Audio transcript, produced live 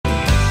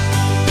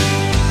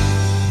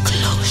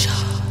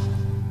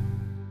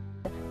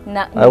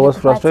I was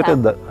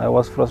frustrated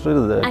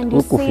that and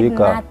you said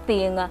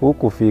nothing.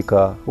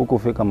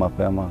 Hukufika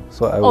mapema.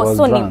 So I was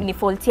so drunk. Ni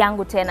fault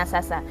yangu tena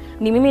sasa.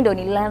 Ni mimi ndo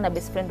nililala na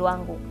best friend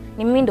wangu.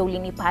 Ni mimi ndo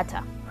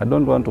ulinipata. I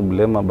don't want to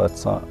blame her, but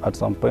at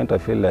some point I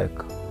feel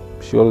like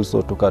she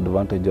also took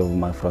advantage of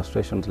my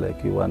frustrations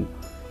like you, and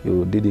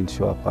you didn't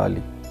show up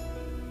early.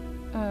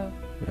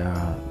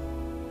 Yeah.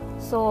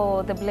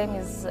 So the blame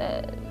is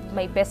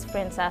my best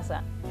friend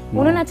sasa.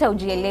 Unaona hata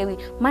ujielewi.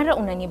 Mara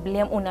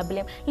una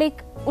blame.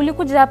 Like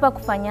ulikuja hapa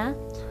kufanya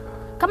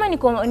kama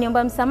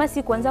niomba msamaha,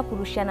 si kuanza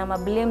kurushiana ma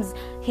blames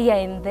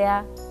here and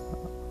there.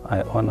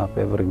 I own up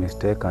every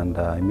mistake and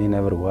I mean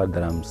every word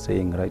that I'm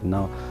saying right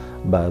now.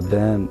 But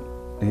then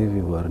if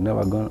you are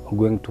never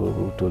going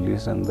to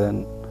listen,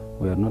 then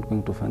we are not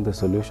going to find the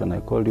solution. I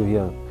called you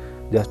here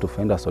just to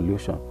find a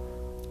solution,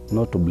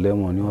 not to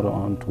blame on your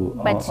own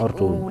or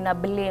to una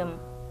blame.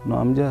 No,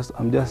 I'm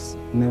just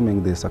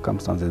naming the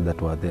circumstances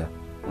that were there.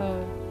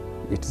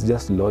 It's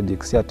just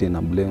logic. See, in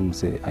a blame,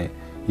 say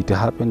it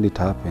happened.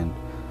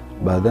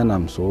 But then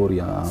I'm sorry.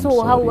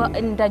 So how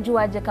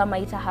ndajua aje kama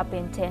it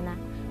happened tena?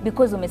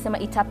 Because umesema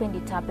it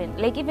happened.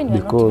 Like even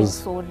you're not even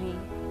sorry.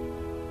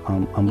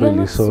 I'm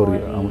really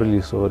sorry. I'm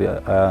really sorry.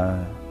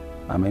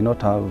 I may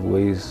not have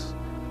ways,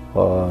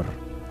 or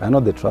I know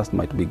the trust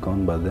might be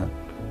gone, but then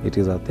it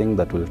is a thing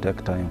that will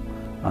take time,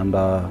 and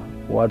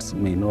words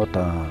may not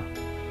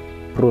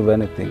prove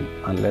anything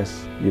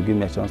unless you give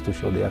me a chance to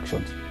show the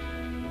actions.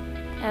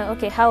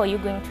 Okay, how are you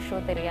going to show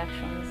the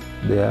reactions?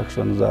 The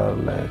actions are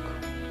like,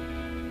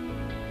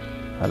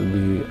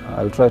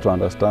 I'll try to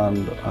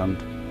understand and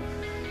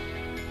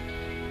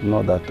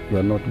know that you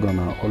are not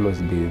gonna always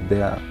be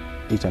there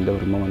each and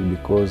every moment,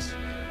 because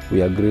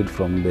we agreed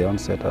from the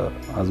onset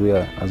as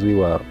we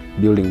were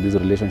building this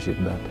relationship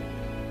that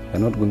we're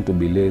not going to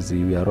be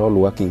lazy. We are all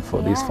working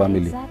for this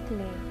family.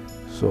 Exactly.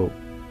 So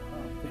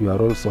you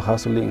are also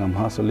hustling, I'm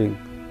hustling.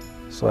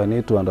 So I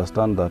need to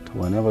understand that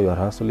whenever you are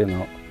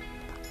hustling,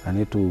 I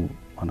need to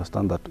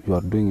understand that you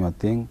are doing your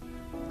thing.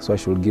 So I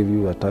should give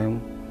you a time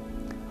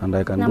and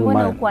I can do mine.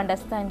 Na mbona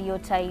understand your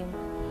time?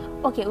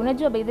 Okay,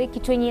 unajua by the way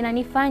kitu yenye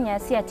inanifanya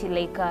si ati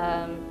like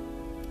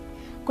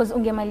cause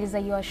ungemaliza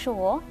your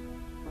show,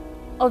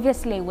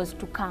 obviously I was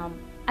to come.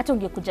 Hata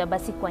ungekuja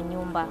basi kwa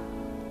nyumba.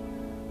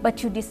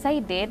 But you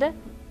decided,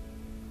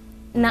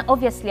 na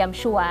obviously I'm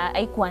sure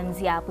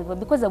haikuanzia hapo hivyo,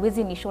 because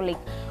hawezi ni show like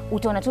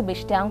utaona tu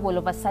beshte yangu all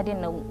of a sudden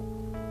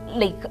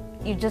like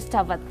you just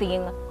have a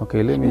thing.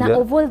 Okay, let me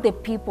now of all the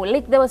people,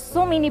 like there were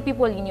so many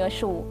people in your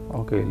show.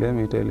 Okay, let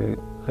me tell you.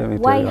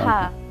 Why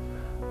her?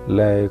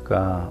 Like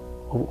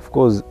of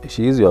course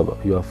she is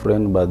your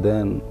friend, but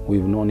then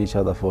we've known each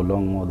other for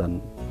long, more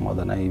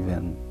than I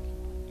even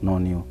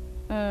known you.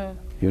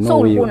 You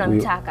know, so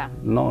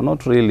no,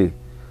 not really.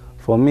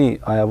 For me,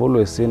 I have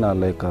always seen her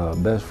like a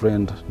best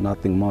friend,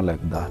 nothing more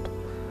like that.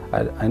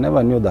 I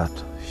never knew that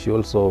she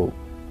also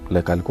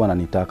like alikuwa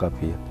ananitaka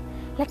pia.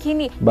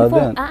 Lakini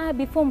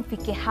before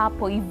mfike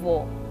hapo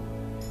hivyo,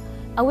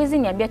 hawezi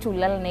niambia tu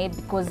ulala na yeye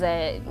because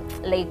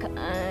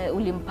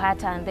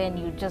ulimpata and then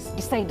you just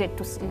decided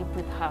to sleep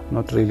with her.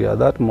 Not really. At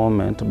that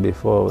moment,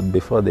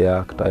 before the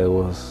act, I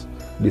was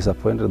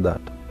disappointed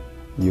that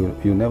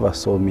you never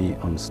saw me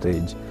on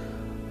stage.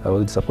 I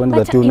was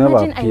disappointed that you never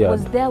appeared. I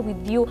was there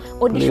with you.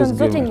 Auditions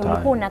zote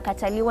nilikuwa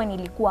unakataliwa,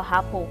 nilikuwa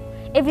hapo.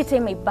 Every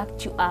time I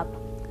backed you up.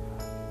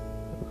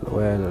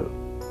 Well,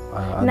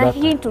 na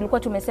hii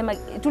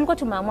tulikuwa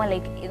tumeamua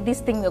like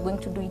this thing we are going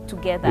to do it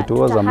together.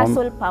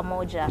 Tutahustle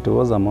pamoja. It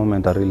was a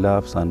momentary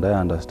relapse and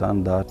I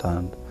understand that,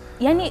 and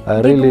yani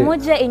kitu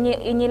moja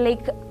enye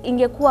like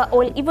ingekuwa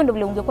all even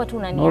though ungekuwa tu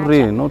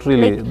unaniacha. Not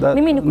really. Like,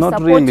 mimi ni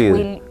kusupport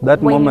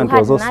that moment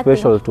was so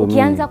special to me.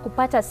 Ukianza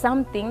kupata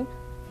something,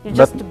 you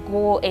just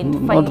go and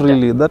find. Not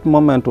really. That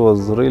moment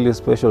was really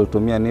special to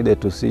me. I needed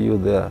to see you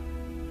there.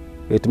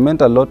 It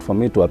meant a lot for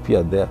me to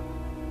appear there.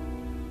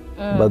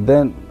 But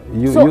then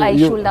I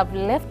should have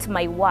left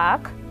my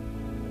work.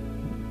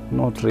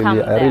 Not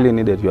really. I really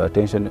needed your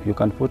attention. You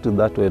can put it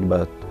that way,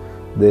 but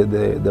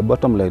the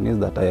bottom line is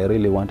that I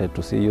really wanted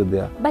to see you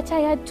there. But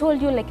I had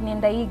told you like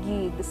nenda hii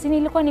gig. Si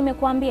nilikuwa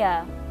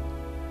nimekuambia?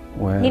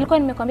 Well, nilikuwa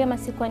nimekuambia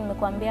masikuwa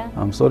nimekuambia?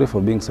 I'm sorry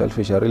for being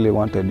selfish. I really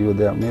wanted you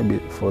there. Maybe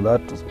for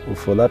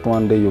that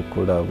one day you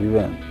could have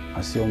even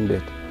assumed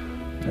it.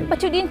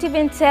 But you didn't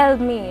even tell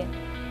me.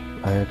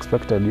 I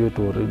expected you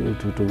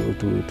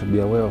to be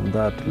aware of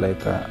that.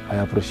 Like I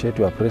appreciate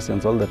your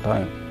presence all the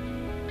time.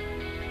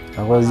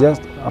 I was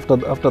just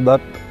after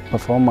that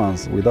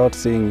performance, without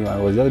seeing you, I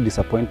was just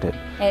disappointed.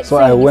 So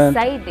I went.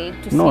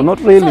 Decided to no, see. not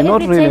really, so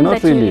not really,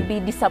 not really. You'll be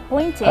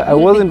disappointed. I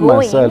wasn't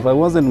myself. I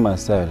wasn't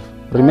myself.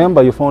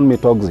 Remember, you found me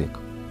toxic.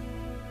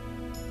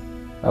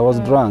 I was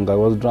drunk,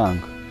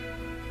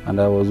 and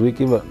I was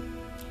weak even.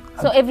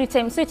 So every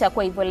time, so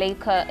itakuwa hivyo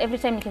like every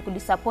time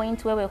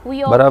nikikudisappoint wewe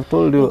huyo. But I've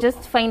told you just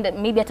find that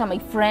maybe hata my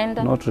friend.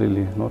 Not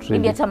really.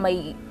 Maybe hata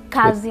my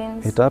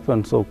cousins. It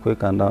happened so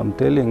quick, and I'm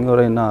telling you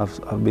right now,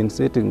 I've been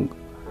sitting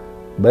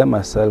by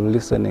myself,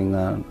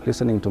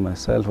 listening to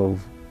myself of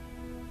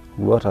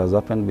what has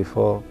happened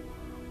before,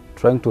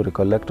 trying to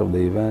recollect of the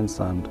events,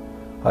 and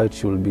how it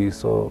should be.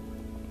 So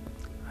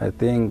I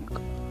think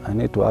I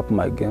need to up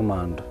my game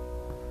and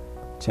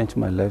change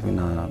my life in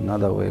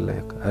another way.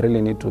 Like, I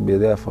really need to be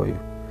there for you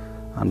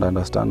and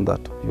understand that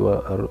you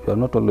are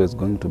not always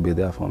going to be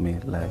there for me,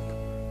 like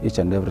each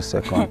and every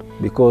second,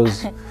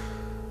 because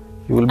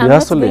you will be I'm not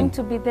hustling. going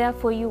to be there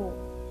for you.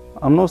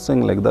 I'm not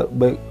saying like that,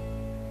 but